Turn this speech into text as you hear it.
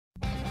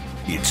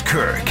It's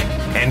Kirk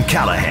and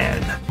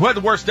Callahan. Who had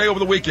the worst day over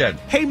the weekend?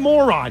 Hey,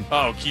 moron.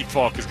 Oh, Keith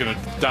Falk is going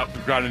to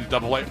ground into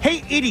double A.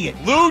 Hey, idiot.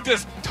 Lou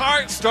just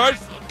starts.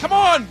 Come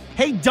on.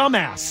 Hey,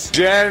 dumbass.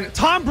 Jen.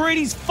 Tom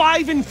Brady's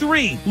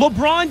 5-3.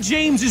 LeBron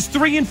James is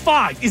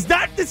 3-5. Is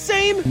that the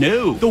same?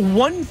 No. The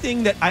one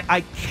thing that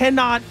I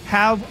cannot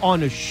have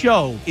on a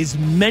show is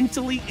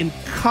mentally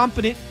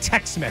incompetent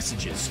text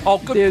messages. Oh,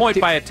 good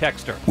point by a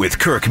texter. With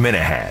Kirk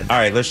Minahan. All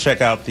right, let's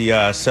check out the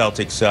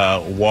Celtics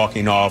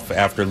walking off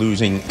after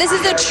losing. This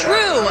is a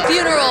true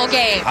funeral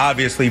game.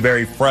 Obviously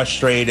very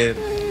frustrated.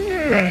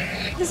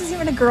 This isn't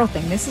even a girl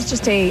thing. This is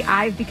just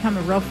I've become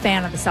a real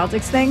fan of the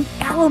Celtics thing.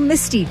 Got a little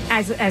misty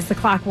as the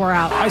clock wore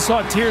out. I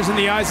saw tears in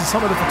the eyes of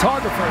some of the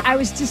photographers. I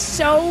was just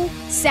so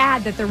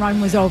sad that the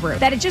run was over,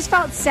 that it just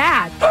felt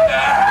sad.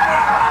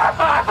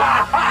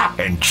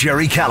 And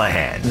Jerry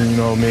Callahan. You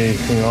know me.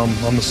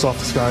 I'm the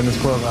softest guy in this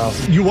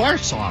clubhouse. You are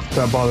soft. If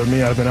that bothered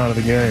me, I've been out of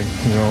the game.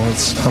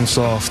 I'm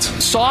soft.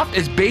 Soft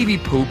as baby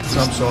poop.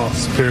 I'm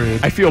soft,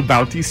 period. I feel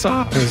bounty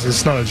soft.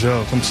 It's not a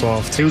joke. I'm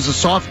soft. It was a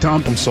soft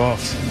dump. I'm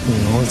soft.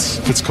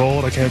 It's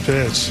cold. I can't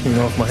pitch.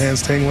 If my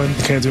hand's tingling,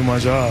 I can't do my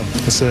job.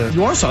 That's it.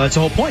 You are soft. That's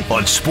the whole point.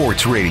 On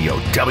Sports Radio,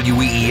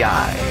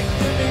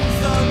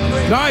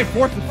 WEEI. All right,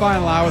 fourth and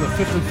final hour, the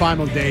fifth and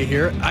final day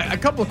here. A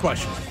couple of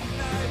questions.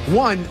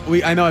 One,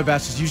 I know I've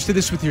asked this. You just did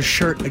this with your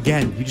shirt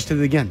again. You just did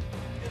it again.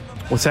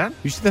 What's that?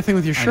 You just did that thing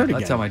with your shirt again.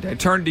 That's how my day. I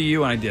turned to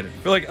you and I did it.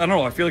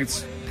 I feel like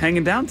it's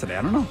hanging down today.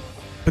 I don't know.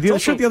 But the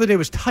shirt the other day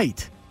was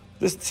tight.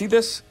 See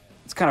this?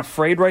 It's kind of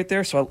frayed right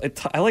there, so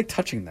I like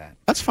touching that.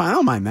 That's fine. I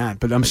don't mind that.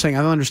 But I'm saying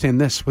I don't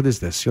understand this. What is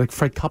this? You're like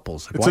Fred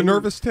Couples. Like, It's a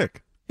nervous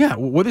tick. Yeah.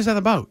 What is that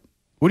about?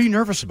 What are you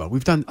nervous about?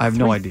 We've done I have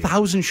no idea.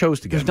 3,000 shows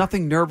together. There's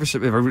nothing nervous.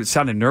 It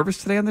sounded nervous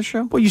today on the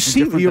show? Well,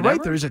 you're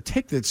right. There is a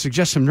tick that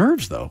suggests some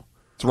nerves, though.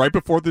 It's right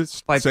before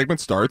this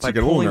segment starts. You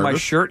get a little nervous. My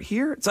shirt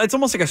here, it's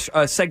almost like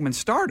a segment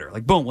starter.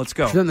 Like, boom, let's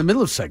go. You're in the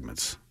middle of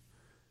segments.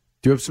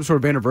 Do you have some sort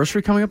of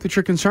anniversary coming up that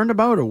you're concerned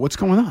about, or what's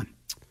going on?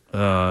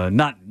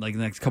 Not like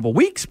the next couple of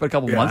weeks, but a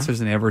couple of months. There's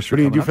an anniversary. What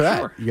do you do for that?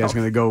 Sure. You guys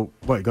going to go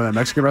to that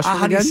Mexican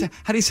restaurant again?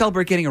 How do you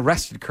celebrate getting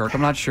arrested, Kirk?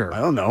 I'm not sure. I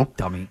don't know.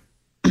 Dummy.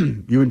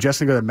 You and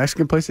Justin go to that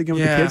Mexican place again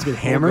with the kids, get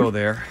hammered? We'll go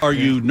there. Are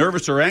you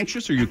nervous or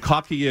anxious? Are you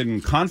cocky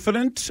and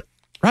confident?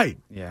 Right.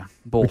 Yeah.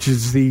 Both. Which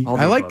is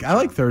I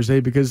like Thursday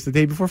because the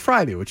day before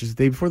Friday, which is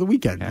the day before the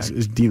weekend, as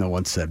Dino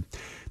once said.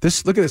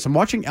 Look at this. I'm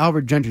watching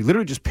Albert Gentry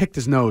literally just picked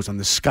his nose on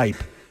the Skype.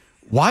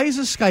 Why is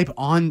this Skype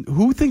on?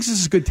 Who thinks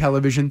this is good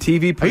television?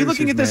 TV. Are you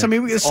looking at this? Man. I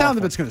mean, the sound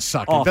of it's going to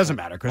suck. Awful. It doesn't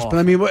matter, Chris. Awful. But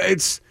I mean,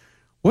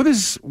 what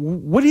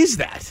is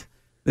that?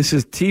 This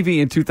is TV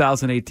in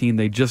 2018.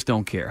 They just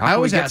don't care. How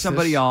can we get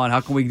somebody on?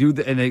 How can we do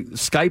that? And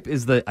Skype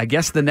is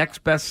the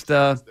next best.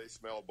 They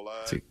smell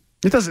blood.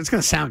 It's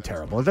going to sound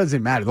terrible. It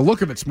doesn't matter. The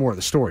look of it's more of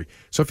the story.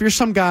 So if you're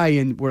some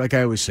guy like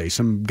I always say,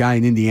 some guy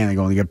in Indiana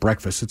going to get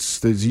breakfast,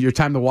 it's your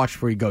time to watch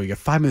before you go. You got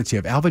 5 minutes. You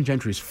have Alvin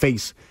Gentry's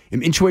face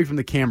an inch away from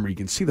the camera. You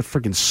can see the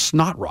freaking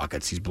snot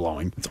rockets he's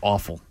blowing. It's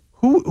awful.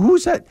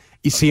 Who's that?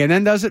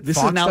 CNN does it. This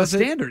Fox is now the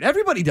standard.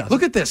 Everybody does.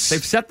 Look at this.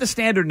 They've set the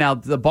standard now.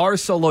 The bar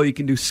is so low you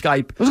can do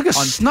Skype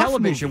on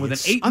television with an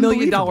 $8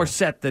 million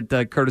set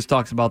that Curtis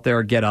talks about there,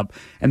 or Get Up,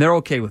 and they're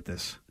okay with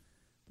this.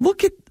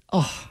 Look at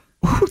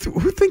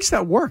who thinks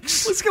that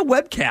works? Let's go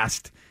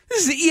webcast.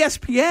 This is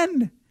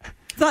ESPN.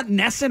 It's not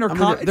Nesson or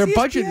their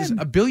budget is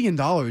 $1 billion.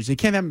 They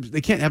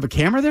can't have a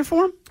camera there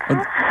for them.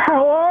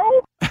 Hello.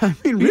 I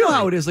mean, you know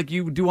how it is. Like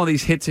you do all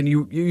these hits, and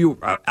you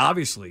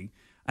obviously,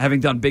 having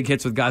done big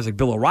hits with guys like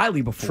Bill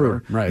O'Reilly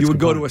before, true, right, you would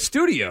go to a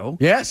studio,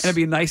 yes, and it'd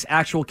be a nice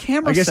actual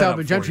camera. I guess setup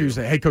Alvin Gentry, who's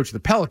the head coach of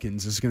the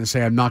Pelicans, is going to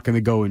say, "I'm not going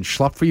to go and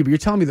schlup for you." But you're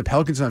telling me the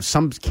Pelicans have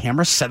some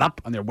camera set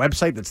up on their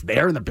website that's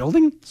there in the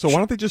building? So why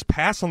don't they just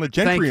pass on the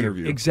Gentry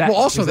interview? Exactly.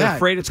 Well, also they're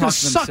afraid to it's going to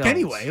suck themselves.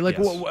 anyway. Like,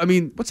 yes. I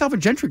mean, what's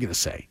Alvin Gentry going to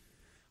say?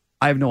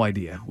 I have no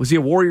idea. Was he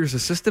a Warriors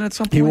assistant at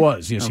some point? He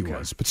was. Yes, he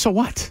was. But so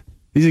what?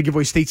 Did he give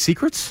away state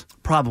secrets?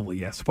 Probably,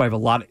 yes. Probably have a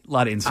lot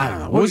of insight. I don't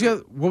know. What was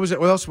it?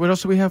 What else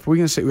do we have? We're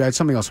going to say we had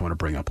something else I want to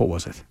bring up. What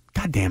was it?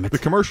 God damn it! The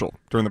commercial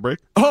during the break.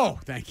 Oh,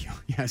 thank you.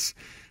 Yes.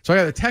 So I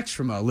got a text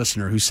from a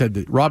listener who said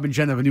that Rob and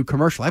Jen have a new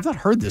commercial. I've not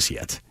heard this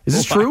yet. Is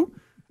this true?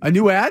 A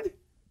new ad?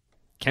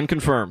 Can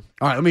confirm.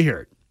 All right, let me hear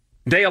it.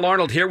 Dale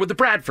Arnold here with the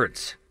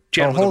Bradfords.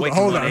 Jen, hold on.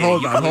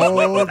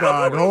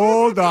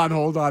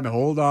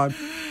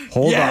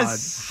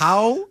 Yes.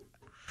 How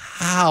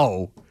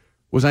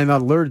was I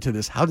not alerted to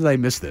this? How did I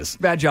miss this?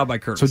 Bad job by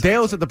Curtis. So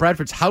Dale is at the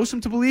Bradford's house,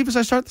 I'm to believe, as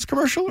I start this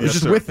commercial? Or Yes,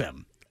 just sir. with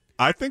them?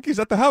 I think he's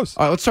at the house.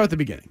 All right, let's start at the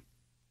beginning.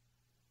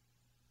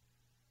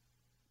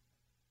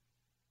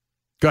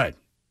 Go ahead.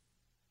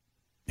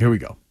 Here we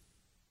go.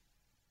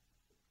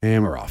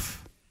 And we're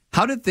off.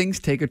 How did things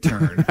take a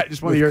turn? I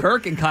just want to hear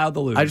Kirk and Kyle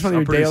DeLuise. I just want to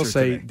hear Dale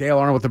say, Dale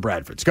Arnold with the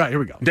Bradfords. Go ahead, here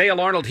we go.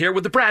 Dale Arnold here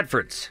with the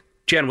Bradfords.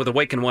 Jen, with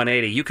Awaken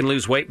 180, you can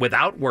lose weight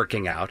without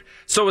working out.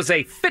 So as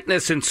a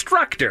fitness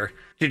instructor,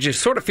 did you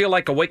sort of feel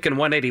like Awaken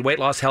 180 weight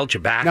loss held you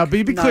back? Now,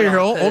 be clear here.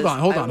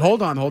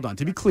 Hold on.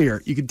 To be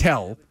clear, you can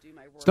tell.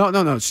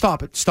 No,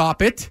 stop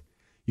it.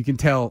 You can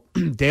tell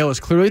Dale is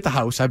clearly at the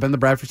house. I've been to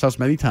Bradford's house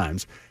many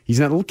times. He's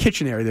in that little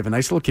kitchen area. They have a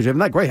nice little kitchen.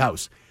 They have a great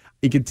house.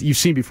 You've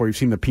seen before. You've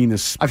seen the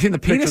penis. I've seen the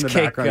penis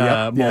cake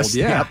mold. Yes,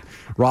 yeah. Yep.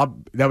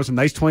 Rob, that was a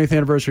nice 20th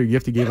anniversary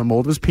gift. He gave a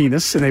mold of his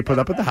penis, and they put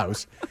up at the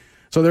house.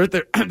 So they're at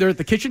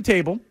the kitchen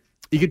table.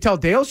 You can tell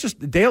Dale.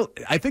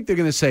 I think they're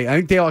going to say. I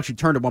think Dale actually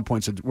turned at one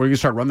point and said, "We're going to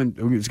start running. It's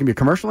going to be a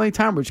commercial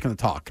anytime. We're just going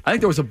to talk." I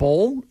think there was a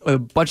bowl with a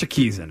bunch of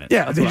keys in it.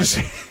 Yeah, they just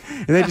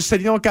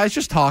said, "You know what, guys,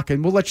 just talk,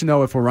 and we'll let you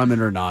know if we're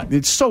running or not."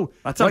 It's so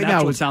that's how right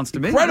natural now, it sounds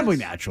to me. Incredibly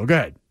natural. Go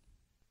ahead.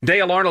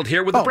 Dale Arnold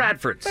here with the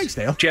Bradfords. Thanks,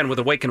 Dale. Jen with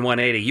Awaken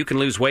 180. You can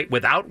lose weight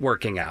without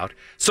working out.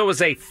 So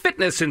as a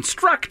fitness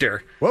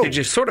instructor, did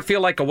you sort of feel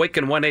like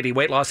Awaken 180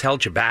 weight loss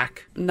held you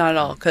back? Not at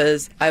all,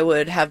 because I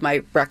would have my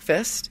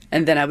breakfast,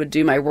 and then I would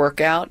do my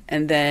workout,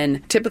 and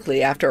then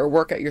typically after a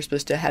workout, you're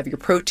supposed to have your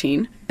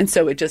protein. And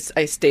so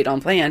I stayed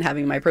on plan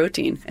having my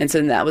protein. And so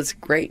that was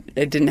great.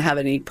 I didn't have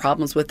any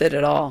problems with it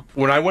at all.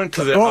 When I went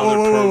to the other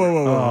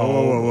program...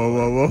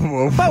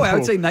 Whoa. By the way, I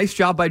would say nice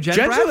job by Jen.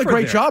 Jen's doing a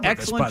great job.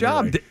 Excellent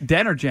job.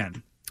 Den or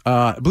Jen?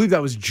 I believe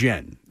that was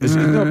Jen.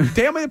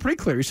 Dale made it pretty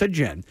clear. He said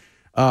Jen.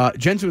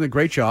 Jen's doing a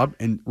great job,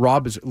 and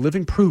Rob is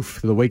living proof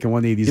to the Awaken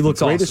 180. He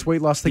looks the greatest awesome.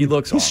 weight loss thing in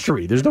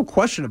history. Awesome. There's no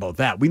question about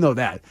that. We know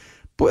that.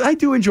 But I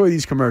do enjoy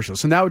these commercials.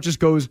 So now it just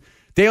goes...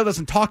 Dale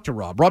doesn't talk to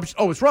Rob.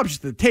 It's Rob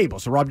just at the table,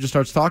 so Rob just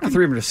starts talking. The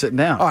three of them are just sitting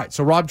down. All right,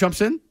 so Rob jumps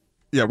in?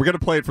 Yeah, we're going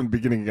to play it from the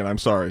beginning again. I'm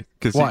sorry.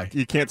 Why?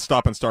 You can't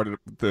stop and start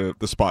the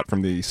spot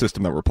from the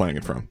system that we're playing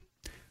it from.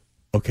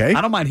 Okay.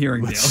 I don't mind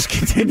hearing Let's Dale. just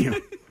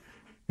continue.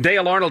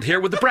 Dale Arnold here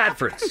with the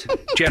Bradfords.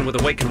 Jen with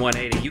Awaken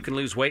 180. You can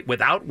lose weight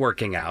without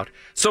working out.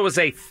 So as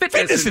a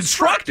fitness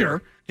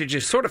instructor, did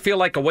you sort of feel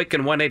like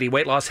Awaken 180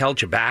 weight loss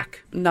held you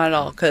back? Not at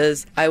all,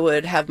 because I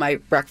would have my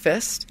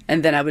breakfast,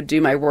 and then I would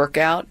do my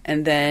workout,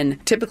 and then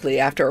typically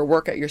after a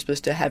workout, you're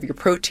supposed to have your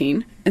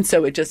protein. And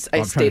so I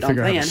stayed on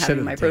plan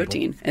having my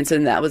protein. And so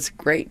that was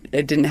great.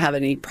 I didn't have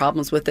any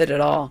problems with it at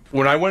all.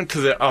 When I went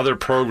to the other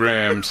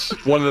programs,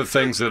 one of the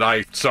things that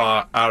I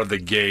saw out of the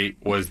gate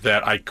was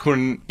that I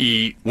couldn't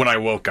eat when I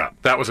woke up.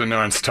 That was a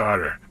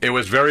non-starter. It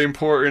was very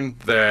important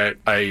that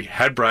I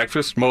had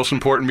breakfast, most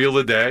important meal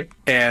of the day,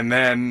 and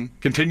then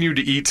continued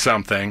to eat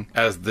something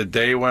as the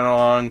day went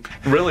on.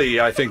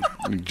 Really, I think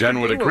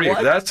Jen would agree.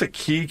 That's a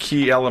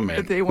key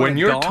element. When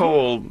you're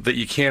told that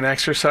you can't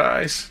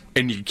exercise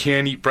and you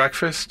can't eat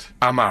breakfast,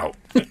 I'm out.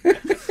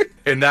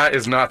 And that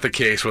is not the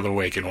case with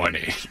Awaken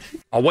 180.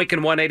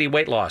 Awaken 180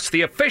 Weight Loss,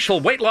 the official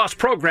weight loss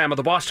program of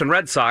the Boston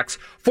Red Sox,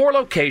 4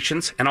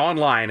 locations and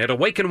online at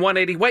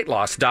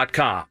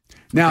awaken180weightloss.com.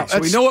 Now, so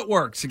we know it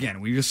works.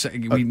 Again, we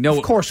know.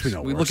 Of course, we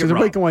know. We it works. look So at the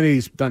Rob. Awaken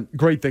 180's done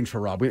great things for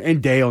Rob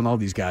and Dale and all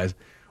these guys.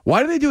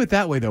 Why do they do it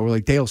that way though? Where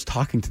like Dale's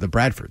talking to the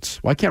Bradfords.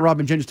 Why can't Rob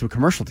and Jen just do a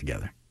commercial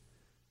together?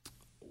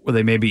 Well,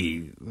 they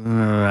maybe.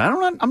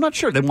 I'm not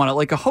sure. They want it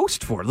like a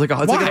host for it, like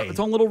its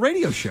own little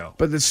radio show.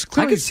 But it's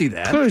I could see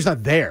that. Clearly, he's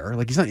not there.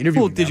 Like he's not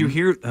interviewing. Well, did you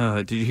hear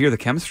the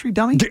chemistry,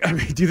 dummy? Do you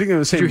think they're in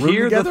the same room room together? Did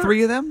you hear the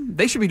three of them?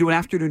 They should be doing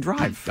afternoon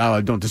drive. Oh,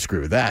 I don't disagree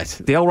with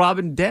that. Dale, Rob,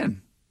 and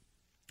Den.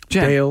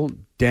 Jen. Dale,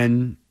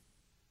 Den,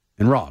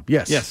 and Rob.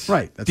 Yes.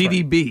 Right. That's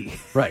DDB.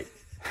 Right.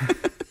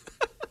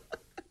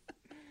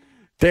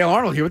 Dale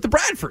Arnold here with the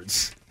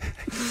Bradfords.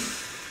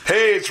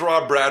 Hey, it's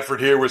Rob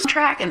Bradford here with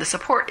track, and the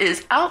support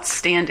is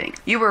outstanding.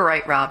 You were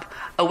right, Rob.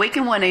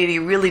 Awaken 180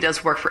 really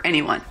does work for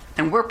anyone,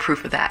 and we're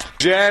proof of that.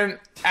 Jen.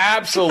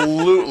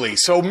 Absolutely.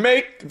 So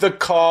make the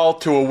call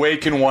to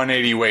Awaken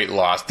 180 weight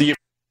loss.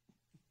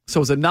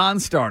 So it's a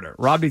non-starter.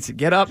 Rob needs to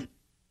get up,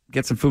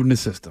 get some food in his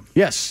system.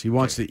 Yes, he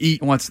wants to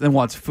eat.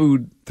 Wants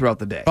food throughout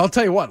the day. But I'll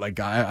tell you what, like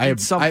I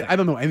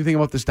don't know anything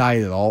about this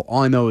diet at all.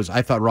 All I know is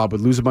I thought Rob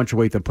would lose a bunch of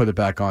weight then put it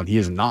back on. He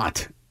is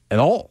not at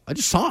all. I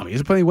just saw him. He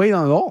doesn't put any weight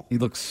on at all. He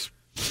looks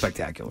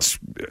spectacular.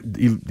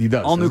 He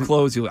does. All new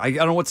clothes. I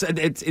don't know what's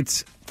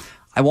it's.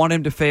 I want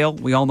him to fail.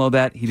 We all know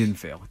that. He didn't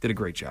fail. Did a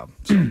great job.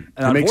 So, and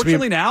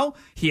unfortunately now,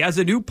 he has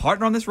a new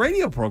partner on this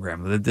radio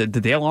program, the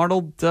Dale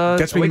Arnold.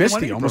 Gets me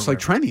misty, almost like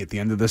Trenni at the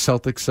end of the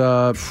Celtics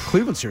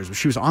Cleveland series, where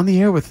she was on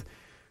the air with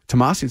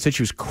Tomasi and said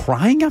she was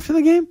crying after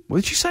the game. What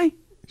did she say?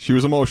 She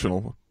was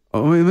emotional.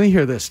 Oh, let me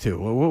hear this, too.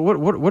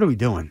 What are we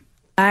doing?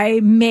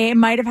 I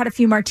might have had a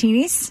few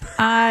martinis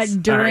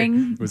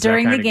during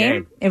the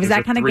game. It was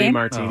that kind of game. Three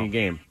martini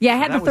game. Yeah, I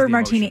had the third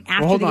martini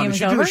after the game was over. Did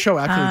she do the show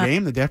after the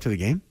game, the day after the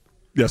game?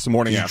 Yes, the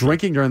morning after.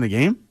 Drinking during the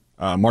game?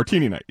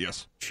 Martini night,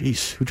 yes.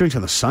 Jeez, who drinks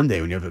on the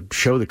Sunday when you have a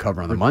show to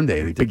cover on the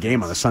Monday, the big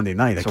game on the Sunday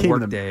night? I can't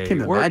even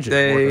imagine work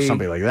with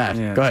somebody like that.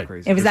 Yeah, Go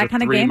ahead. It was that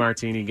kind of game. Three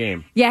martini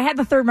game. Yeah, I had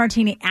the third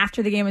martini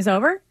after the game was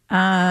over,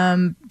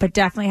 but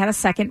definitely had a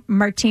second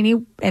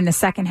martini in the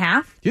second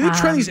half. Do you think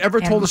Trenni's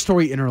ever told a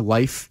story in her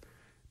life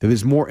that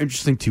is more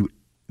interesting to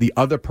the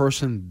other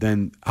person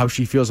than how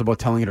she feels about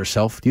telling it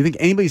herself? Do you think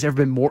anybody's ever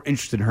been more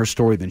interested in her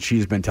story than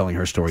she's been telling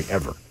her story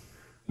ever?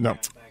 No.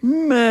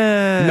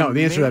 No,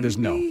 the answer to that is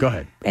no. Go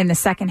ahead. In the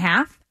second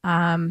half.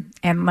 And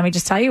let me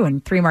just tell you, when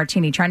three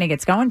martini Trenni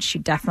gets going, she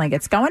definitely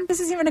gets going. This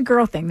isn't even a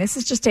girl thing. This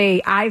is just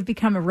I've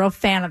become a real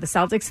fan of the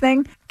Celtics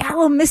thing.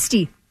 Aloe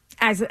Misty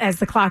as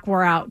the clock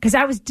wore out because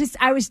I was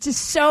just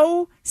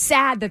so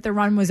sad that the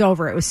run was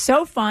over. It was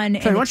so fun.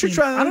 Trey, why don't you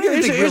try?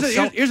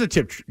 Here's a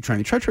tip,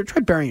 Trenni. Try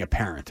burying a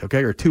parent,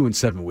 okay, or 2 in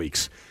 7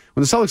 weeks.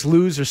 When the Celtics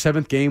lose their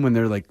 7th game,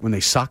 when they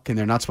suck and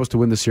they're not supposed to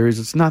win the series,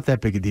 it's not that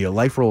big a deal.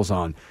 Life rolls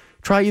on.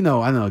 Try, I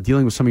don't know,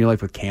 dealing with some of your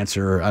life with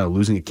cancer, or,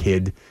 losing a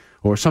kid,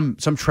 or some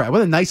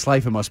what a nice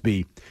life it must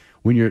be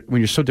when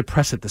you're so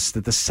depressed that the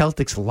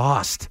Celtics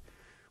lost.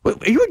 Are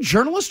you a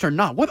journalist or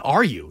not? What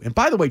are you? And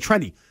by the way,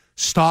 Trenni,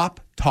 stop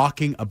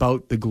talking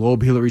about the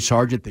Globe Hillary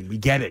Sargent thing. We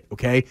get it,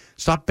 okay?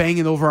 Stop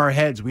banging over our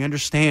heads. We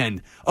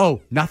understand.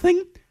 Oh,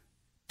 nothing?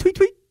 Tweet,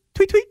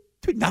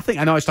 nothing.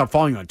 I know I stopped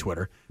following you on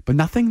Twitter, but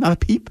nothing? Not a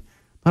peep?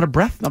 Not a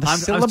breath? Not a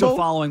syllable? I'm still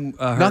following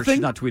her. Nothing?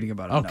 She's not tweeting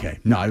about it. Okay.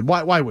 No,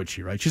 why would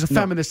she, right? She's a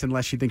feminist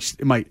unless she thinks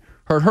it might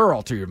hurt her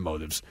ulterior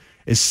motives.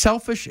 As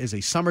selfish as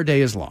a summer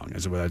day is long,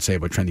 is what I'd say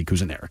about Trenni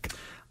Kuzneric.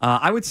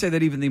 I would say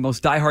that even the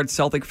most diehard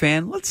Celtic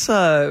fan,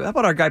 how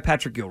about our guy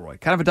Patrick Gilroy?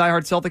 Kind of a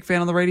diehard Celtic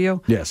fan on the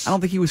radio? Yes. I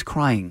don't think he was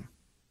crying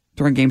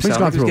during Game 7. He's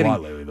gone through a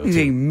lot lately, though. He's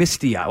getting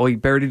misty-eyed. Well, he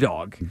buried a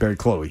dog. He buried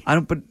Chloe.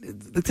 But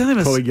the thing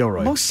is, Chloe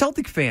Gilroy. Most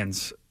Celtic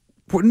fans...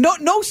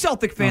 No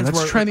Celtic fans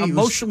were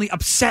emotionally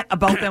upset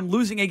about them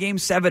losing a Game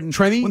 7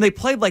 when they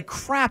played like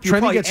crap.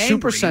 Trenni gets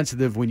super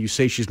sensitive when you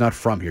say she's not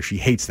from here. She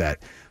hates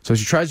that. So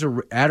she tries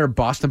to add her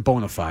Boston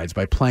bona fides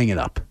by playing it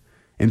up.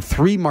 And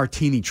 3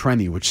 martini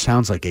Trenni, which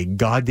sounds like a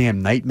goddamn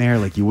nightmare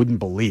like you wouldn't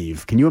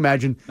believe. Can you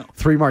imagine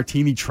 3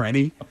 martini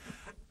Trenni?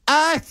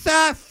 I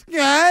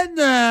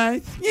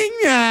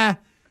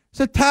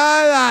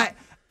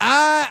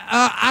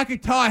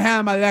could tell I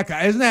had my liquor.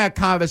 Isn't that a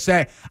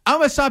conversation? I'm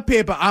with some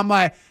people. I'm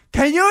like,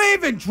 can you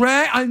even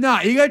drink or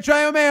not? You gonna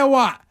drink with me or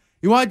what?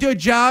 You want to do a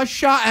gel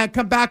shot and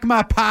come back to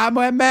my pub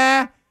with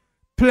me?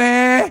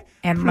 Play.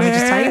 And let me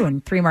just tell you,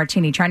 when 3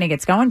 martini Trenni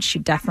gets going, she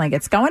definitely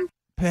gets going.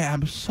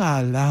 I'm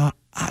sorry.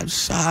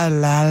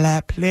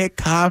 Play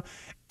come.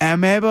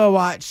 And maybe we'll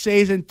watch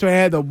season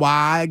 3 of The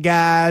Wild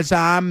Guys.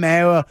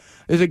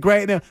 It's a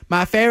great new.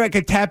 My favorite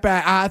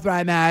contemporary author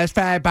right now is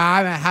Faye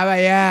Barman. How about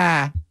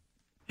you?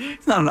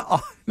 It's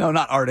not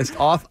not artist.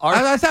 Author.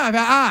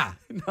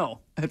 No,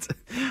 it's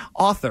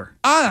author.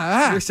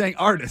 You're saying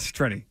artist,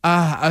 Trenni.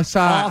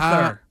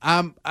 Sorry.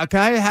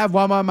 Can I have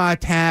one more my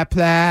tab,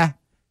 please?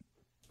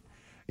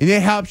 You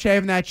need help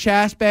shaving that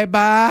chest, baby?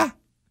 I'm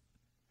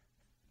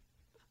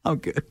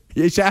good.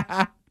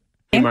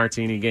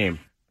 Martini game.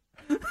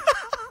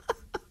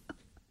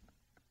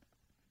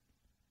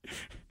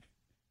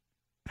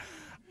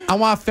 I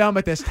want to film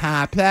it this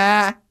time,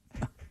 please.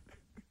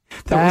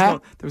 There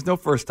was no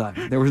first time.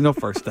 You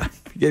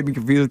gave me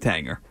confused with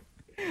Tanger.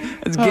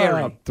 It's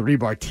Gary. 3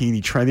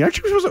 martini Trenni. Aren't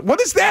you supposed to,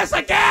 what is this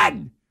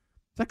again?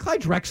 Is that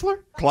Clyde Drexler?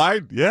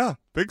 Clyde, yeah.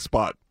 Big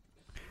spot.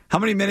 How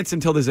many minutes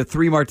until there's a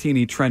 3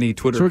 martini Trenni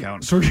Twitter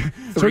account? So we're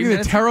getting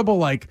a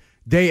terrible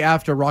day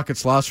after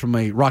Rockets lost from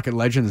a Rocket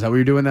legend. Is that what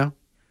you're doing now?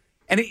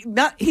 And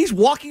he's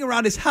walking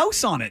around his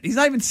house on it. He's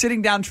not even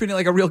sitting down treating it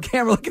like a real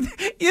camera.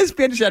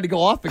 ESPN just had to go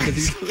off because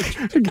he's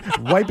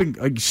wiping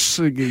he's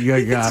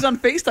on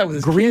FaceTime with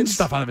his green kids.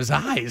 stuff out of his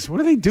eyes. What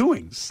are they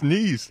doing?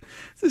 Sneeze.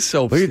 This is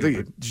so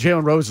stupid.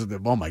 Jalen Rose is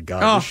oh my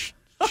God.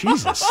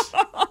 Jesus.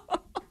 I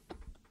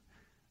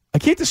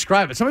can't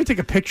describe it. Somebody take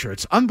a picture.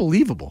 It's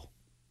unbelievable.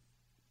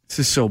 This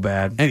is so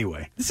bad.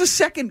 Anyway. This is the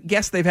second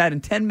guest they've had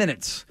in 10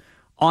 minutes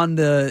on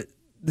this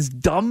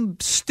dumb,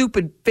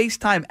 stupid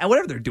FaceTime,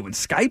 whatever they're doing,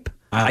 Skype,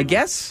 I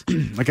guess.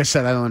 Like I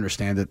said, I don't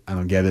understand it. I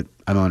don't get it.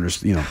 I don't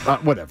understand,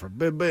 whatever.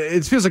 But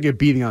it feels like you're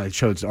beating on a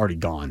show that's already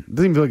gone. It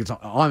doesn't even feel like it's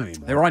on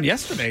anymore. They were on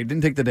yesterday.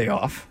 Didn't take the day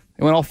off.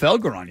 They went all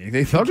Felger on you.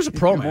 Felger's a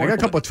pro, man. I got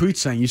a couple of tweets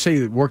saying, you say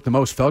you worked the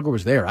most. Felger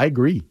was there. I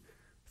agree.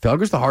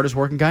 Felger's the hardest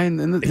working guy in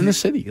the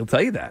city. He'll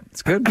tell you that.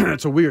 It's good.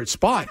 It's a weird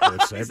spot, I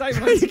would say.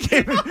 He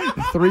gave it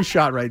a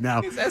 3-shot right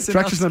now.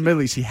 Stretches in the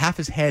middle. You see half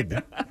his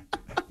head.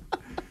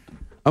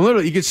 I'm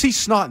literally, you can see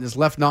snot in his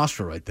left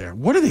nostril right there.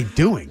 What are they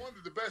doing? One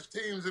of the best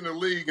teams in the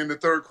league in the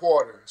third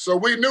quarter. So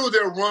we knew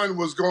their run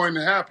was going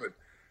to happen.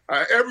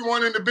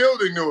 Everyone in the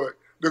building knew it.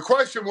 The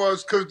question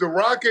was, could the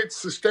Rockets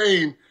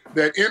sustain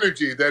that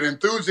energy, that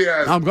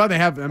enthusiasm? I'm glad they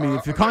have. I mean,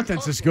 if the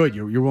content's this good,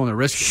 you're willing to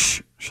risk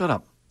it. Shut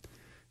up.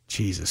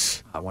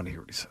 Jesus. I want to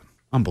hear what he said.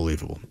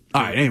 Unbelievable.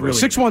 All right, anyway,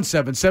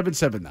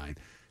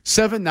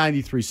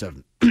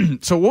 617-779-7937.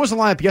 So what was the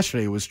lineup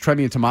yesterday? It was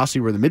Trenni and Tomasi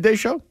were the midday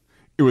show?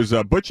 It was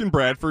Butch and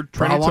Bradford.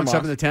 For how long,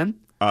 7 to 10?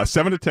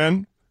 7 to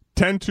 10.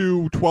 10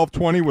 to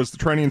 12:20 was the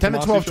Trenni and 10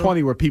 Tomasi to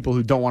 12:20 were people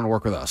who don't want to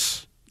work with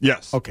us.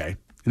 Yes. Okay.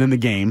 And then the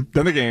game.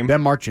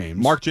 Then Mark James.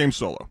 Mark James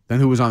solo. Then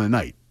who was on the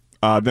night?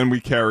 Then we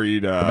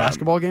carried... the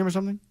basketball game or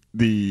something?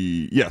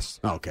 Yes.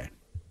 Oh, okay.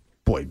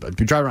 Boy, but if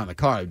you drive around the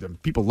car,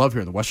 people love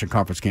hearing the Western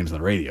Conference games on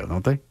the radio,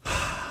 don't they?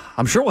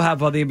 I'm sure we'll have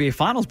the NBA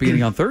Finals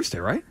beginning on Thursday,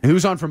 right? And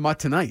who's on for Mutt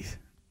tonight?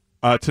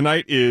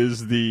 Tonight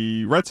is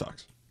the Red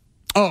Sox.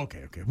 Oh,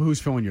 okay. Well, who's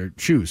filling your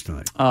shoes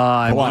tonight?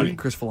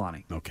 Chris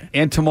Filani. Okay.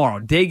 And tomorrow,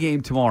 day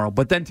game tomorrow.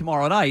 But then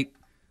tomorrow night,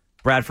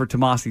 Bradford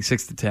Tomasi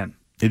 6 to 10.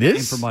 It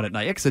is? In Vermont at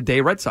night. Yeah, it's a day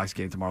Red Sox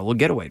game tomorrow. A little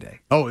getaway day.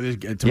 Oh, it is,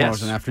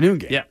 tomorrow's an afternoon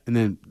game. Yeah. And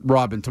then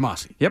Rob and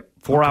Tomasi. Yep.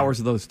 4 hours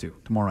of those two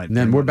tomorrow night. And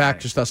then we're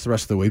back, just us the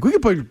rest of the week. We can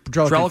put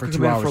Drellick in for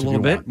 2 hours for a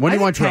little bit. When do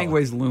you want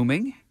Tangway's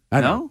looming.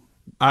 I know.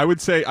 I would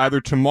say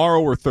either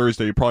tomorrow or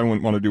Thursday. You probably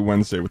wouldn't want to do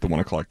Wednesday with the 1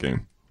 o'clock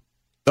game.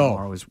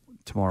 Tomorrow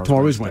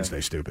is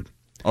Wednesday, stupid.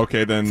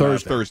 Okay, then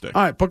Thursday.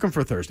 All right, book him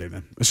for Thursday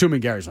then. Assuming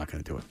Gary's not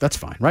going to do it. That's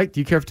fine, right?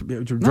 Do you care if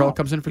Drell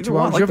comes in for 2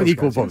 hours? You have an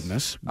equal vote in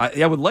this.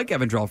 I would like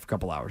Evan Drell for a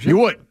couple hours. You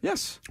would?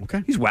 Yes.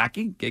 Okay. He's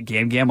wacky.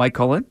 Gam might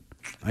call in.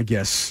 I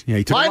guess. Yeah,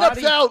 he took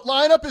Lineup's out.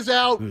 Lineup is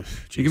out. You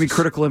give me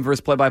critical in for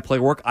his play-by-play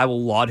work. I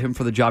will laud him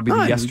for the job he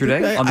did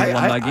yesterday on the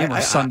alumni game or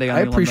Sunday on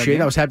the alumni game. I appreciate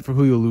it. I was happy for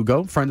Julio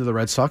Lugo, friend of the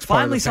Red Sox.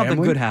 Finally, part of the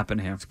something good happened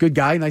to him. It's a good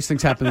guy. Nice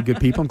things happen to good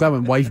people. I'm glad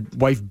when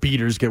wife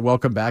beaters get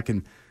welcome back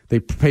and they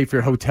pay for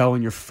your hotel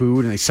and your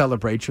food and they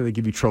celebrate you. They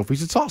give you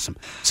trophies. It's awesome.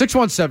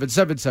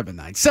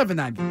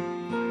 617-779-79.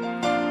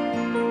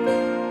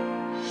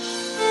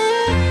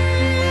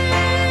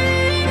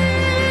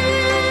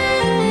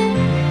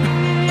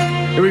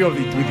 Here we go with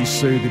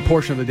the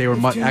portion of the day where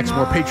Mutt acts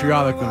more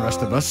patriotic than the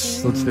rest of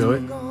us. Let's do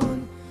it.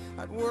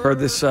 Heard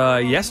this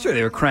yesterday.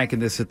 They were cranking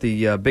this at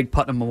the Big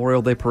Putnam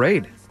Memorial Day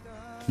Parade.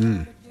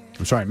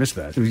 I'm sorry, I missed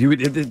that.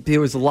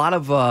 There was a lot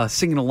of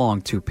singing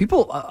along, too.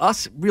 People,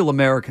 us real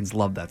Americans,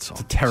 love that song.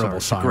 It's a terrible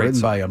song written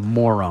by a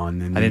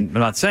moron. And I'm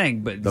not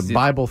saying, but the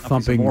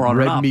Bible-thumping,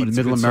 red-meat,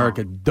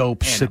 middle-America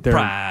dope sit there.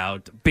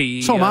 Proud to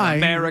be an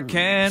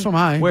American. So am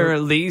I. Where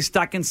at least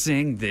I can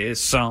sing this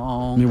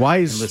song. I mean, why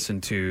is... And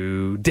listen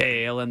to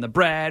Dale and the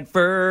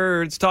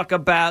Bradfords talk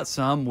about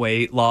some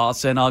weight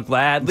loss, and I'll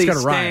gladly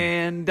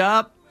stand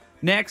up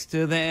next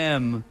to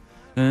them.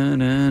 Na,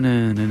 na,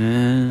 na, na,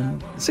 na.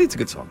 See, it's a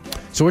good song.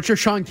 So what's your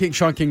Sean King?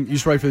 Sean King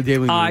used to write for the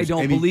Daily News. I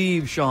don't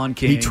believe Sean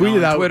King. He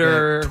tweeted out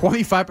Twitter. that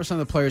 25% of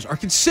the players are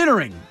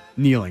considering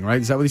kneeling,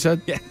 right? Is that what he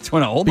said? Yeah.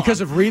 Hold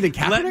because on. of Reed and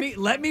Kaepernick?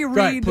 Let me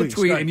read the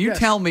tweet, and you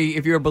tell me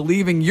if you're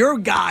believing your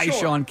guy,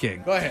 Sean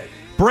King. Go ahead.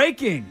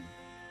 Breaking.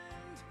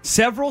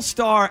 Several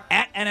star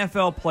at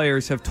NFL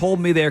players have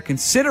told me they're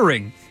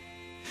considering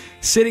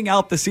sitting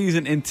out the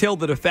season until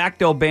the de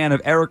facto ban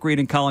of Eric Reed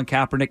and Colin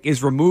Kaepernick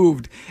is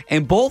removed,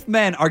 and both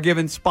men are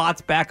given spots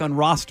back on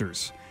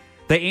rosters.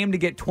 They aim to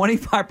get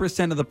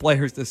 25% of the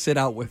players to sit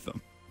out with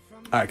them.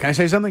 All right, can I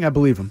say something? I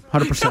believe him,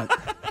 100%.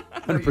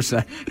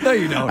 100%. No,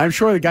 you don't. I'm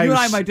sure the guy you and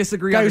I might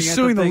disagree. Guy who's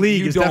suing the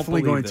league is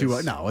definitely going this.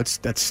 to. No,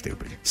 that's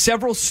stupid.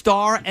 Several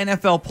star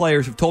NFL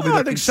players have told me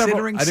they're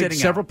considering sitting out. I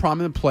think several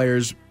prominent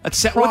players.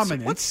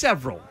 Prominent. What's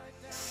several?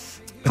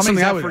 That's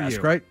something I would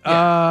ask, right?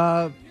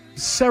 Yeah.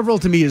 Several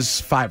to me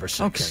is 5 or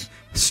 6. Okay.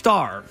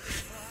 Star.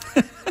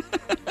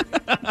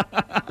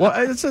 Well,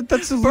 there's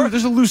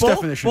a loose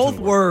definition. Both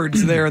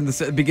words there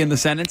begin the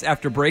sentence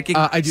after breaking.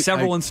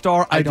 Several and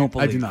star. I don't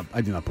believe.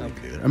 I do not believe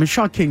it either. I mean,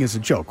 Sean King is a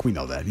joke. We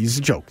know that he's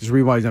a joke. There's a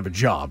reason why he doesn't have a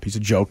job. He's a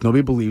joke.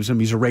 Nobody believes him.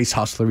 He's a race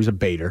hustler. He's a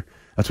baiter.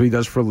 That's what he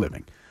does for a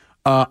living.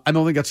 I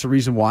don't think that's the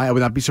reason why. I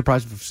would not be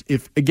surprised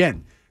if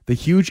again, the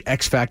huge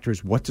X factor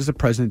is what does the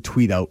president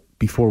tweet out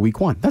before week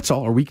 1? That's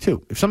all, or week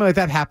 2. If something like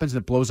that happens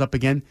and it blows up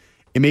again,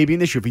 it may be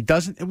an issue. If he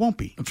doesn't, it won't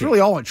be. It's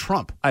really all on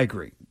Trump. I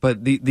agree.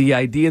 But the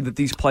idea that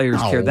these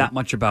players care that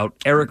much about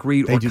Eric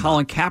Reed or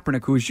Colin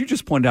Kaepernick, who, as you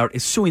just pointed out,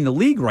 is suing the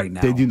league right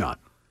now. They do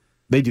not.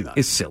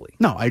 Is silly.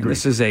 No, I agree.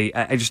 And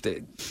this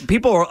is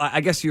people are,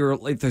 I guess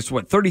there's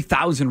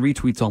 30,000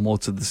 retweets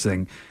almost of this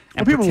thing.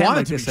 And people pretend want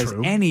like it to this be has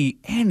true.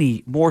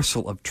 any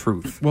morsel of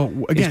truth. Well,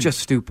 again, it's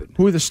just stupid.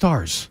 Who are the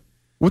stars?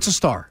 What's a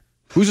star?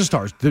 Who's a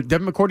star? Is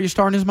Devin McCourty a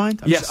star in his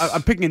mind? Yes.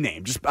 I'm picking a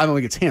name. I don't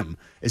think it's him.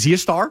 Is he a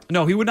star?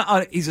 No, he would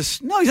not.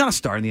 He's not a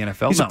star in the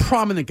NFL. He's a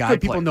prominent guy.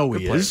 People know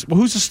he is. Well,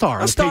 who's a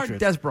star? A star,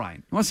 Des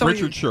Bryant.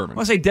 Richard Sherman. I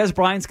want to say Des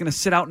Bryant's going to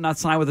sit out and not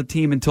sign with the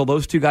team until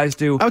those two guys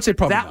do. I would say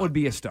probably that not. would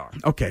be a star.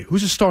 Okay,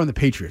 who's a star in the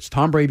Patriots?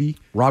 Tom Brady,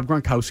 Rob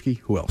Gronkowski.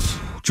 Who else?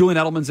 Julian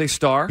Edelman's a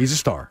star. He's a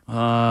star.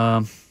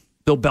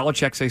 Bill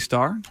Belichick's a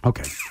star.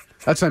 Okay,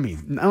 that's what I mean.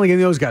 I don't think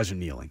any of those guys are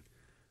kneeling.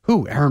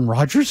 Who? Aaron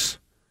Rodgers?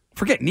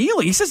 Forget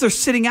kneeling. He says they're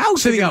sitting out.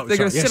 They're going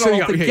to sit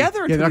all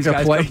together. They're not going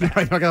to play.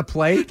 They're not going to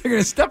play. They're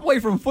going to step away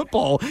from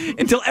football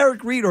until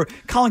Eric Reed or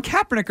Colin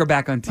Kaepernick are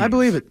back on team. I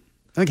believe it.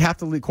 I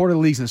think quarter of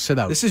the league's going to sit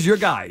out. This is your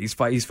guy. He's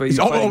always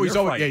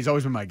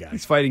been my guy.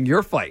 He's fighting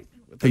your fight.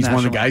 He's one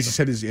of the guys. He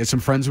said he has some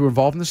friends who were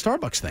involved in the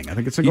Starbucks thing. I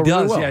think it's going to go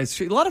really well. He does.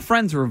 Yeah, a lot of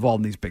friends are involved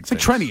in these big things.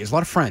 It's like Trenni. He has a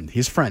lot of friends.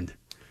 His friend.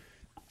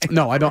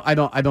 No, I don't.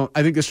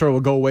 I think this story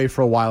will go away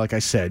for a while, like I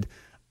said.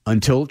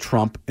 Until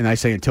Trump, and I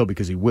say until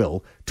because he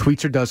will,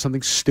 tweets or does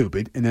something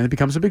stupid, and then it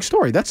becomes a big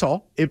story. That's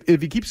all.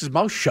 If he keeps his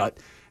mouth shut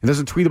and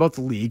doesn't tweet about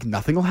the league,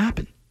 nothing will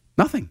happen.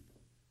 Nothing.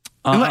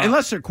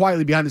 Unless they're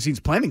quietly behind the scenes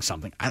planning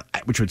something,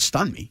 which would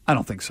stun me. I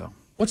don't think so.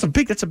 That's a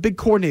big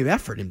coordinated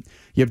effort. And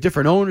you have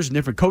different owners and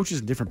different coaches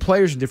and different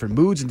players and different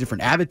moods and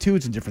different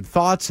attitudes and different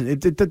thoughts, and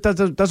it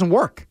doesn't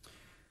work.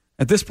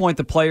 At this point,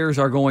 the players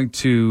are going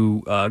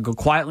to go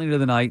quietly into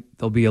the night.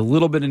 There'll be a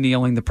little bit of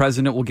kneeling. The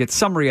president will get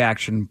some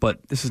reaction, but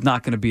this is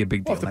not going to be a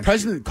big deal. Well, if the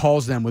president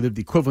calls them whether the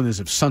equivalent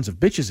is of sons of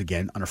bitches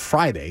again on a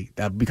Friday,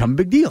 that'll become a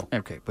big deal.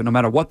 Okay, but no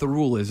matter what the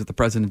rule is, if the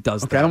president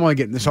does that. I don't want to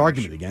get in this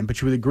argument again,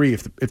 but you would agree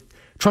if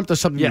Trump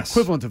does something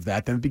equivalent of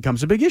that, then it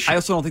becomes a big issue. I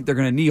also don't think they're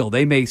going to kneel.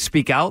 They may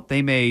speak out.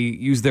 They may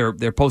use their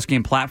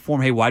post-game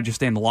platform. Hey, why'd you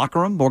stay in the locker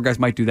room? More guys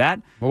might do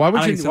that. Well, why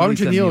would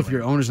you kneel if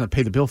your owner's not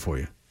pay the bill for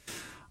you?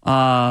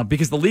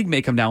 Because the league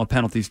may come down with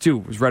penalties, too.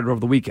 It was read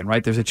over the weekend,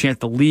 right? There's a chance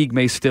the league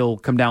may still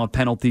come down with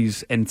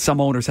penalties, and some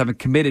owners haven't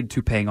committed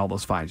to paying all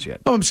those fines yet.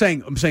 No, I'm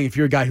saying if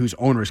you're a guy whose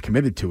owner is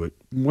committed to it,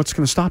 what's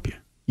going to stop you?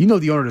 You know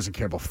the owner doesn't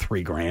care about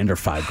 $3,000 or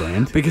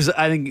 $5,000. Because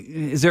I think,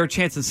 is there a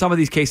chance in some of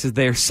these cases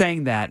they're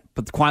saying that,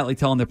 but quietly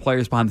telling their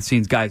players behind the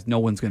scenes, guys, no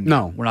one's going to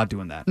No. we're not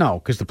doing that. No,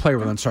 because the player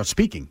will then start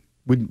speaking.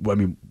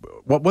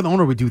 What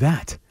owner would do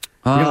that?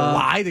 They're going to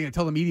lie? They're going to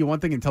tell the media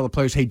one thing and tell the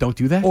players, hey, don't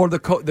do that? Or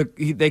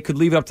they could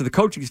leave it up to the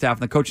coaching staff,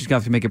 and the coaching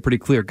staff can make it pretty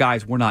clear,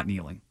 guys, we're not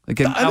kneeling. I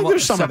think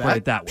there's some of separate that.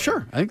 it that way.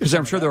 Sure. Because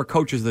I'm sure there are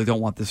coaches that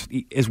don't want this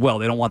as well.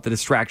 They don't want the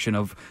distraction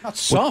of Not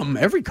some.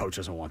 Every coach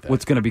doesn't want that.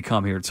 what's going to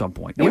become here at some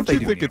point. Don't you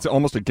think it's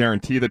almost a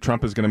guarantee that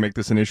Trump is going to make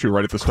this an issue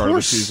right at the start of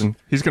the season?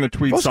 He's going to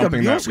tweet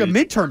something You that also got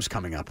week. midterms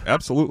coming up.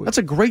 Absolutely. That's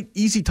a great,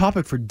 easy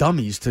topic for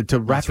dummies to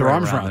wrap their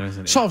arms around.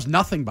 isn't it? Solves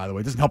nothing, by the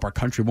way. It doesn't help our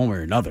country one way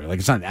or another. Like,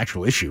 it's not an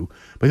actual issue.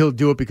 But he'll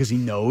do it because he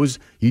knows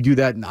you do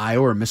that in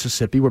Iowa or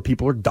Mississippi where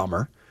people are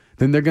dumber.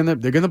 Then they're gonna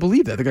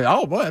believe that. They're going,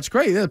 oh, boy, that's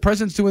great. Yeah, the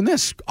president's doing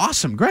this.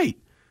 Awesome, great.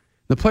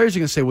 The players are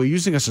going to say, well, you're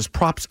using us as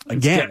props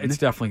again. It's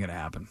definitely going to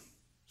happen.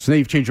 So now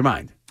you've changed your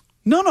mind.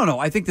 No.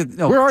 I think that.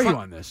 No, Where are Trump,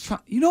 you on this?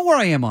 You know where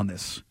I am on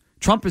this.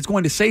 Trump is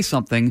going to say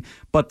something,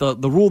 but the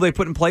rule they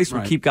put in place will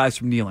Right. keep guys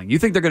from kneeling. You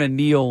think they're going to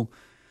kneel?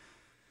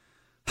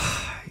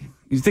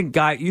 You think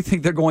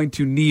they're going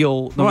to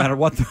kneel no matter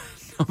what?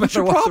 What's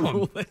your what the problem?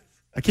 rule is?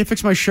 I can't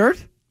fix my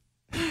shirt?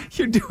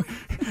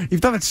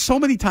 You've done it so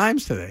many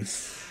times today.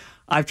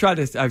 I've tried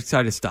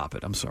to stop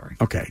it. I'm sorry.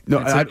 Okay. No,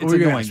 it's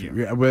annoying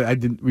you.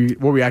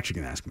 What were you actually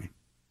going to ask me?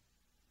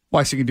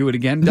 Why, so you can do it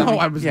again? No,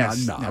 I was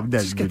Yes. not. No,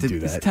 I just didn't do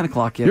It's that. 10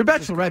 o'clock yet. Your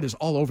Bachelorette is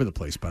all over the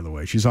place, by the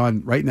way. She's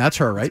on, right? And that's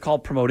her, right? It's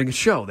called promoting a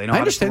show. They know I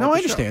how understand. To promote No,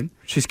 I the show. understand.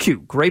 She's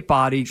cute. Great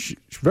body. She's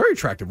a very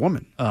attractive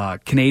woman.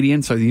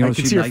 Canadian, so you know I can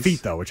she's see her nice.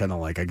 feet, though, which I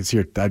don't like. I can see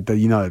her,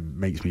 it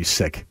makes me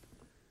sick.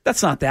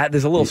 That's not that.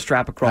 There's a little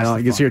strap across the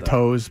You can see her front,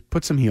 though. toes.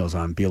 Put some heels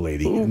on. Be a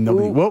lady.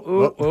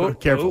 Ooh,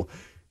 Careful.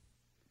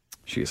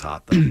 She is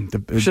hot, though.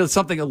 There's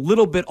something a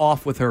little bit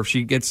off with her.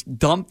 She gets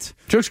dumped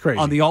She looks crazy.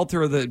 on the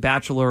altar of the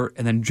Bachelor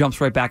and then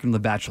jumps right back into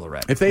the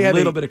Bachelorette. If they had a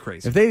little bit of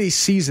crazy. If they had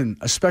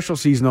a special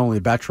season only,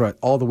 Bachelorette,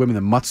 all the women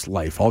in Mutt's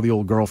life, all the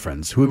old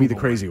girlfriends, who would be the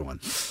crazy one?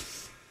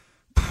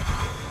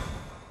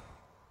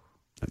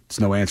 It's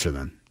no answer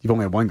then. You've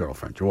only had one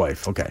girlfriend, your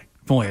wife. Okay.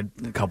 I've only had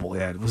a couple.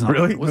 Yeah, it was not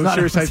Really? It was No not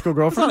serious high school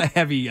girlfriend? It was not a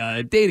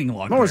heavy dating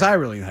log. Nor was I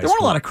really in high There school.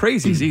 weren't a lot of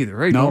crazies either.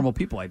 Very No? normal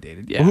people I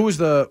dated. Yeah.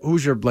 Well,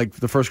 who's your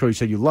the first girl you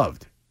said you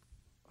loved?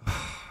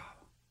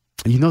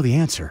 You know the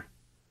answer.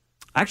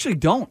 I actually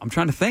don't. I'm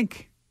trying to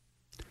think.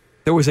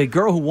 There was a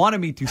girl who wanted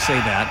me to say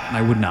that, and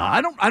I would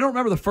not. I don't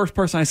remember the first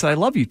person I said I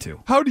love you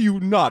to. How do you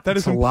not? That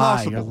is It's a lie.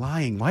 impossible. You're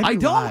lying. Why do I you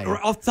don't. lie?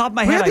 Off the top of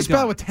my We head, had this I don't.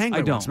 battle with Tango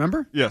I don't. once,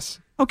 remember? Yes.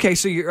 Okay,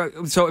 so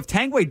if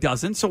Tangway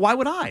doesn't, so why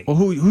would I? Well,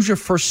 who's your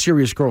first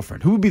serious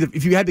girlfriend? Who would be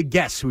if you had to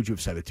guess? Who would you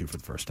have said it to for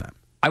the first time?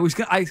 I was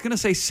gonna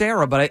say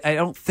Sarah, but I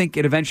don't think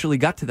it eventually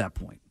got to that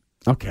point.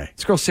 Okay.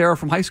 This girl Sarah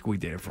from high school we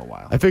dated for a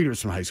while. I figured it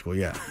was from high school.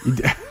 Yeah.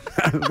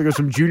 I don't think it was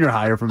from junior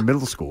high or from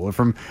middle school or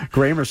from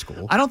grammar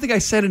school. I don't think I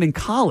said it in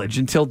college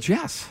until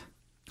Jess.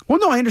 Well,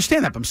 no, I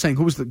understand that. But I'm saying,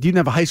 you didn't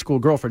have a high school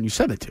girlfriend you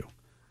said it to?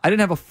 I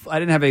didn't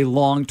have a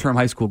long-term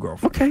high school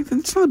girlfriend. Okay, then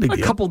it's not a big deal.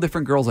 A couple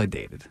different girls I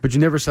dated. But you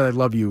never said I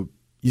love you.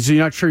 So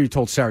you're not sure you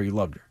told Sarah you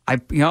loved her? I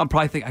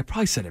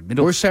probably said it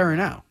middle. Where's Sarah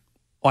now?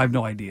 Oh, I have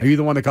no idea. Are you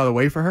the one that got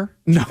away for her?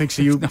 No. She thinks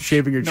of you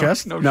shaving your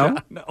chest? No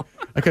shot, no.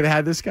 I could have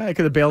had this guy. I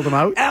could have bailed him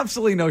out.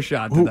 Absolutely no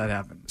shot did that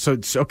happen. So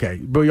it's okay.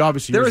 But you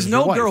obviously There yours is your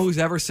no wife. girl who's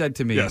ever said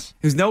to me, Yes.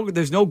 there's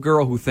no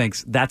girl who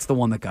thinks that's the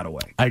one that got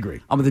away. I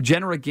agree. I'm a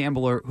degenerate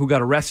gambler who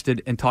got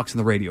arrested and talks on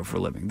the radio for a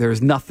living. There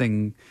is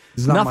nothing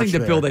There's not nothing much to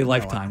there. build a No,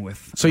 lifetime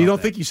with. So you about don't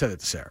that. think you said it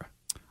to Sarah?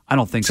 I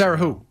don't think Sarah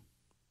so. who? I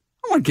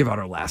don't want to give out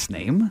her last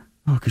name.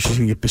 Oh, because she's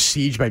going to get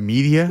besieged by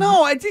media?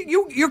 No, I think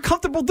you're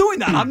comfortable doing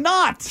that. I'm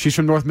not. She's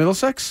from North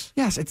Middlesex?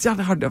 Yes, it's not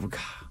hard to.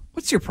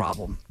 What's your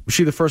problem? Was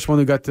she the first one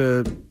who got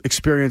to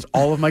experience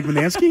all of Mike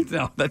Manansky?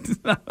 No,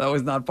 that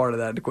was not part of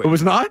that It equation.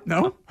 was not?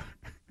 No?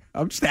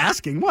 I'm just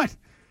asking. What?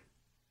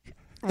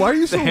 Why are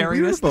you so The weird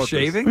hairiness, the about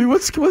shaving. I mean,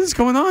 what is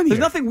going on here? There's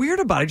nothing weird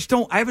about it.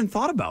 I haven't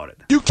thought about it.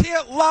 this? You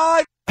can't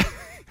lie.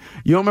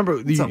 You don't remember?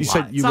 It's a You lie.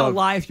 said you it's not a loved.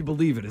 lie if you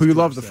believe it. Who you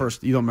loved the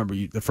first? You don't remember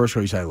the first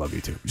girl you said I love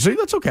you to? So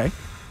that's okay.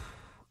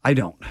 I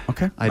don't.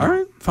 Okay. I All don't.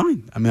 right.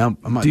 Fine. I mean,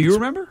 I'm not. Do you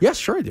remember? Yes,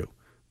 sure I do.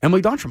 Emily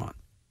D'Entremont.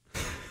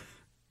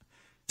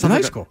 In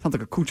high school. Sounds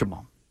like a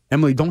accoutrement.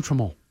 Emily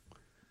D'Entremont.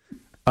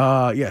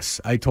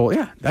 Yes, I told.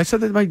 Yeah, I said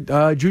that my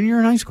junior year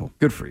in high school.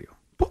 Good for you.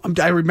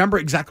 I remember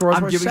exactly where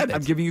I said it.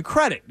 I'm giving you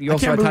credit. You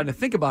also had time to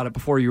think about it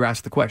before you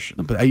asked the question.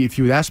 No, but if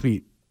you had asked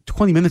me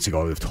 20 minutes ago,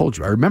 I would have told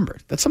you. I remember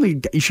it. That's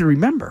something you should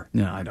remember.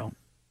 No, I don't.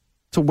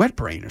 It's a wet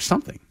brain or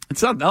something.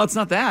 It's not. No, it's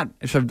not that.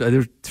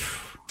 There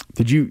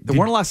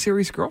weren't a lot of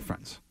serious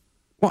girlfriends.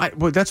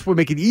 Well, that's what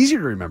make it easier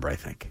to remember, I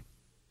think.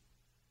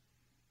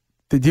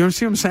 Do you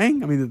understand what I'm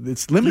saying? I mean,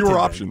 it's limited. Fewer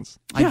options.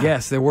 I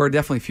guess there were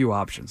definitely few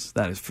options.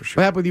 That is for sure.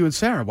 What happened with you and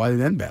Sarah? Why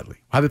did it end badly?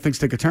 How did things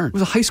take a turn? It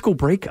was a high school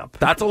breakup.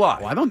 That's a lie.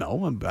 Well, I don't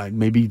know.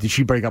 Maybe did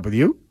she break up with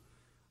you?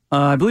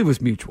 I believe it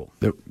was mutual.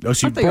 So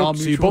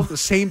you both at the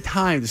same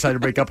time decided to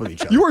break up with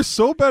each other. You are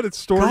so bad at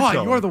storytelling.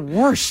 God, you are the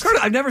worst.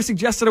 Kurt, I've never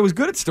suggested I was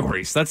good at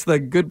stories. That's the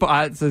good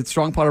part. The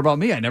strong part about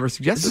me. I never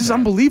suggested This is that.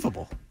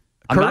 unbelievable.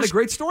 I'm not a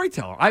great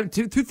storyteller.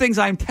 Two things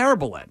I am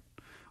terrible at,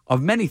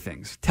 of many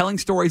things: telling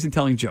stories and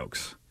telling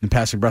jokes. And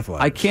passing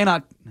breathalyzers. I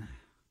cannot.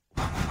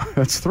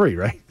 That's 3,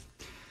 right?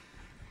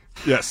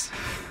 Yes.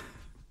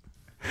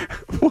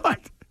 What?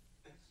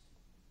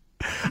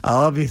 I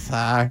love you,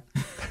 sir.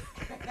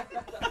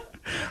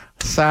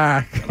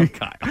 Sir.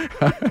 Okay.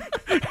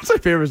 That's my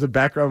favorite is the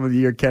background of the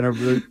year, Ken.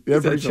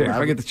 If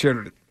I get the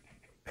chair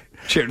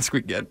to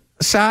squeak again.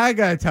 Sir, I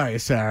gotta tell you,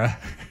 Sarah.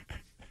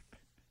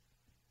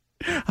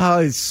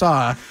 Oh,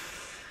 sir.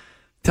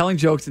 Telling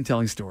jokes and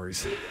telling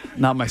stories,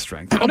 not my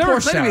strength. Oh, never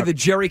poor claimed to be Sarah. the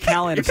Jerry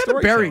Callahan You're of kind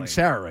of burying storytelling.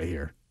 Sarah right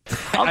here.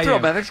 I'm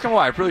thrilled, man. Thanks for coming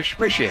by. I really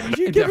appreciate it.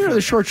 You give her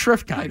the short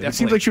shrift kind. It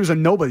seems like she was a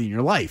nobody in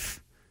your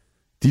life.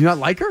 Do you not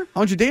like her?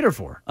 How would you date her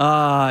for?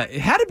 It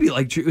had to be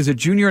like, was it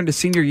junior into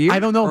senior year? I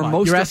don't know.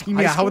 Or You're asking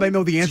me how would I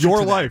know the answer It's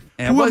your to that? life.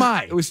 Who am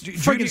I? It was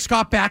freaking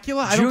Scott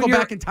Bakula? I don't go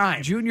back in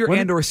time. Junior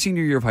and or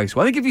senior year of high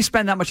school. I think if you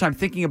spend that much time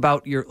thinking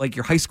about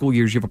your high school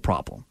years, you have a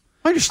problem.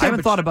 I understand. I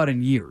haven't thought about it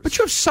in years. But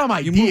you have some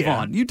idea. You move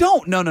on. You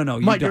don't. No.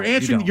 You Mike, don't. you're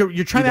answering. You don't.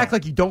 You're trying to act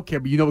like you don't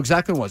care, but you know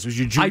exactly what it was. It was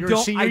your junior or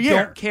senior year.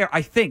 I don't care.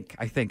 I think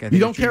you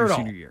don't care at all.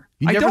 Senior year.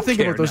 You never think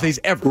about those days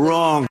ever.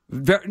 Wrong.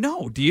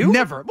 No, do you?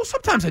 Never. Well,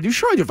 sometimes I do.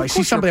 Sure, I do. If I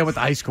see somebody I went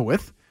to high school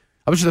with,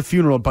 I was at a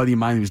funeral of a buddy of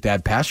mine whose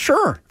dad passed.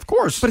 Sure, of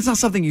course. But it's not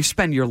something you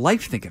spend your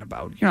life thinking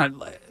about. You're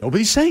not.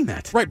 Nobody's saying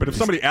that. Right, but if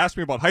somebody asked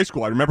me about high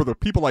school, I remember the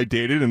people I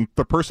dated and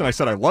the person I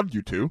said I loved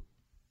you to.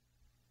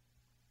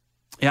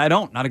 Yeah, I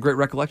don't. Not a great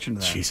recollection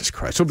of that. Jesus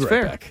Christ. We'll be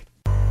right back.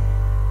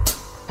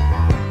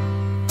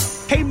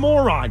 Hey,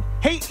 moron.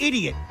 Hey,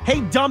 idiot. Hey,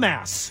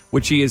 dumbass.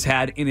 Which he has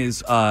had in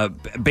his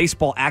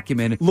baseball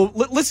acumen.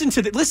 Listen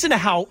to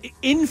how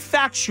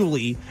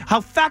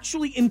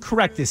factually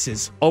incorrect this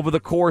is. Over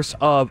the course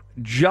of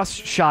just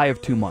shy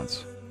of 2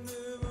 months.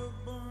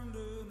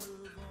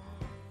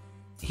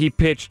 He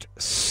pitched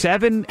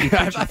 7. He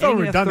pitched I thought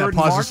we were done. That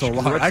pause is so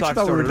long. The Red I Sox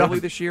thought we were started done early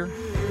this year.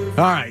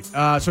 All right.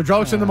 So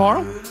Joe's in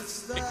tomorrow?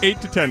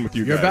 8 to 10 with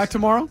you You're guys. back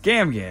tomorrow?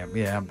 Gam. Yeah,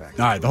 I'm back.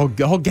 All right.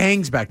 The whole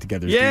gang's back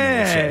together.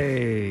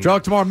 Yay. Joe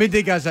tomorrow,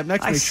 midday guys up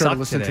next. I Make sure to sucked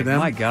listen today. to them.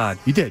 My God.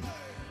 You did.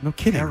 No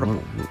kidding. Terrible.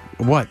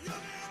 What?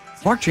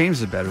 Mark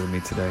James is better than me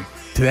today.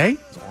 Today?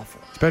 It's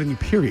awful. It's better than you,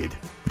 period.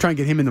 We're trying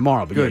to get him in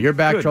tomorrow. But Good. yeah, you're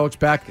back. Good. Joe's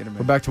back. Get him in.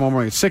 We're back tomorrow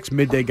morning at 6.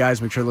 Midday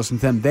guys. Make sure to listen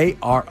to them. They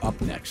are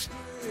up next.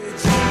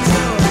 Where's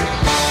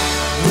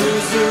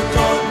it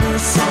going?